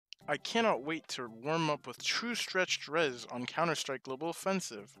I cannot wait to warm up with true stretched res on Counter-Strike Global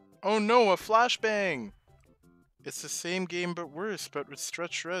Offensive. Oh no, a flashbang! It's the same game but worse, but with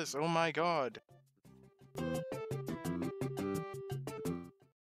stretched res, oh my god.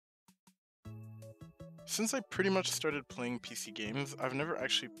 Since I pretty much started playing PC games, I've never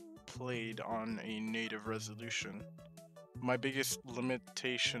actually played on a native resolution. My biggest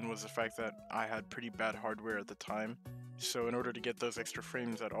limitation was the fact that I had pretty bad hardware at the time, so in order to get those extra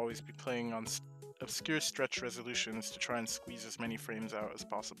frames, I'd always be playing on obscure stretch resolutions to try and squeeze as many frames out as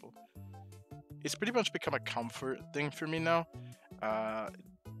possible. It's pretty much become a comfort thing for me now. It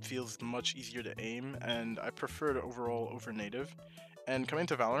feels much easier to aim, and I prefer it overall over native. And coming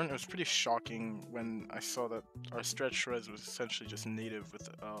to Valorant, it was pretty shocking when I saw that our stretch res was essentially just native with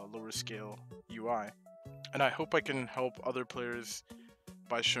a lower scale UI. And I hope I can help other players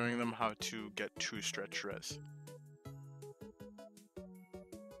by showing them how to get true stretch res.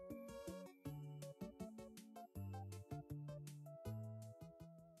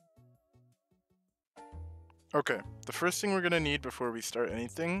 Okay, the first thing we're going to need before we start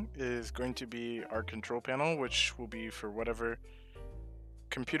anything is going to be our control panel, which will be for whatever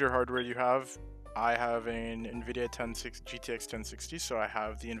computer hardware you have. I have an NVIDIA GTX 1060, so I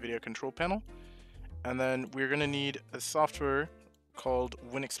have the NVIDIA control panel. And then we're going to need a software called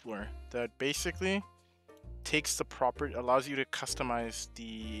WinExplorer that basically takes the allows you to customize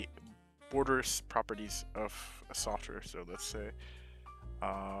the border properties of a software. So let's say,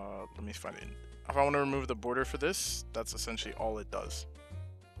 let me find it. If I want to remove the border for this, that's essentially all it does.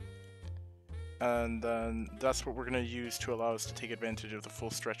 And then that's what we're going to use to allow us to take advantage of the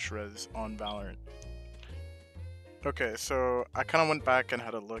full stretch res on Valorant. Okay, so I kind of went back and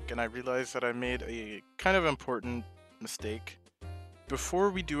had a look, and I realized that I made a kind of important mistake. Before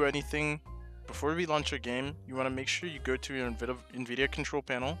we do anything, before we launch a game, you want to make sure you go to your NVIDIA control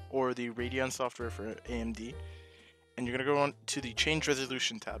panel or the Radeon software for AMD, and you're going to go on to the Change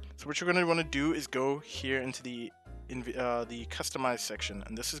Resolution tab. So what you're going to want to do is go here into the Customize section,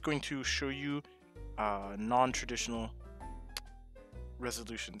 and this is going to show you non-traditional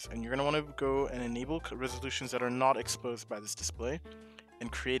resolutions, and you're going to want to go and enable resolutions that are not exposed by this display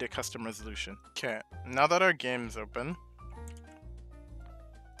and create a custom resolution. Okay, now that our game's open,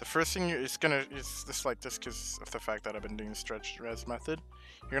 the first thing is just like this because of the fact that I've been doing the stretched res method.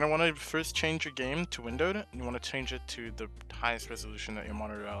 You're going to want to first change your game to windowed, and you want to change it to the highest resolution that your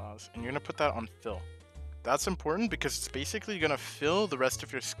monitor allows, and you're going to put that on fill. That's important because it's basically going to fill the rest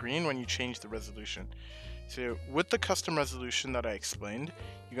of your screen when you change the resolution. So with the custom resolution that I explained,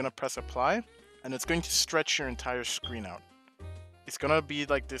 you're going to press apply, and it's going to stretch your entire screen out. It's going to be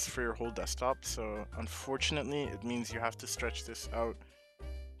like this for your whole desktop, so unfortunately it means you have to stretch this out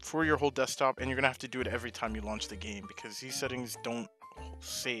for your whole desktop, and you're going to have to do it every time you launch the game because these settings don't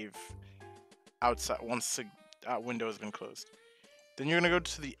save outside once the window has been closed. Then you're going to go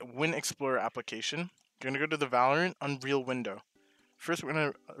to the WinExplorer application. You're going to go to the Valorant Unreal window. First, we're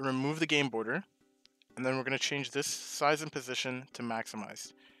going to remove the game border, and then we're going to change this size and position to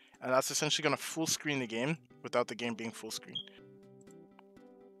maximized. And that's essentially going to full screen the game without the game being full screen.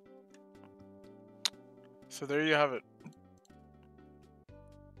 So there you have it.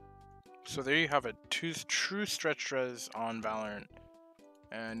 True stretch res on Valorant.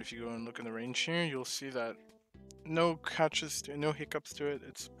 And if you go and look in the range here, you'll see that no hiccups to it.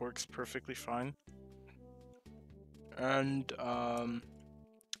 It works perfectly fine. And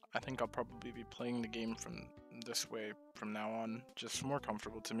I think I'll probably be playing the game from this way from now on. Just more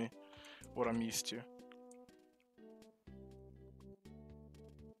comfortable to me, what I'm used to.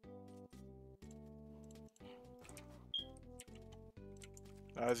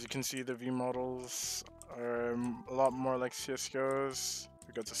 As you can see, the view models are a lot more like CSGO's.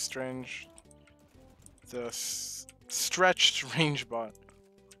 We got the stretched range bot.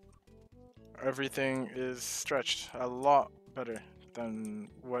 Everything is stretched a lot better than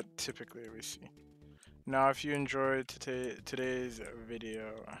what typically we see. Now, if you enjoyed today's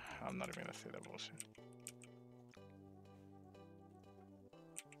video, I'm not even gonna say that bullshit.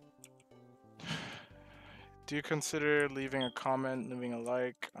 Do consider leaving a comment, leaving a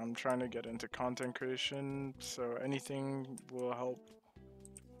like. I'm trying to get into content creation, so anything will help.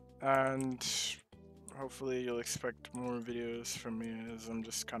 And hopefully you'll expect more videos from me, as I'm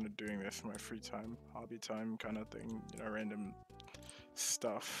just kind of doing this in my free time, hobby time kind of thing, random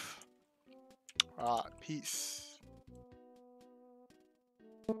stuff. Peace.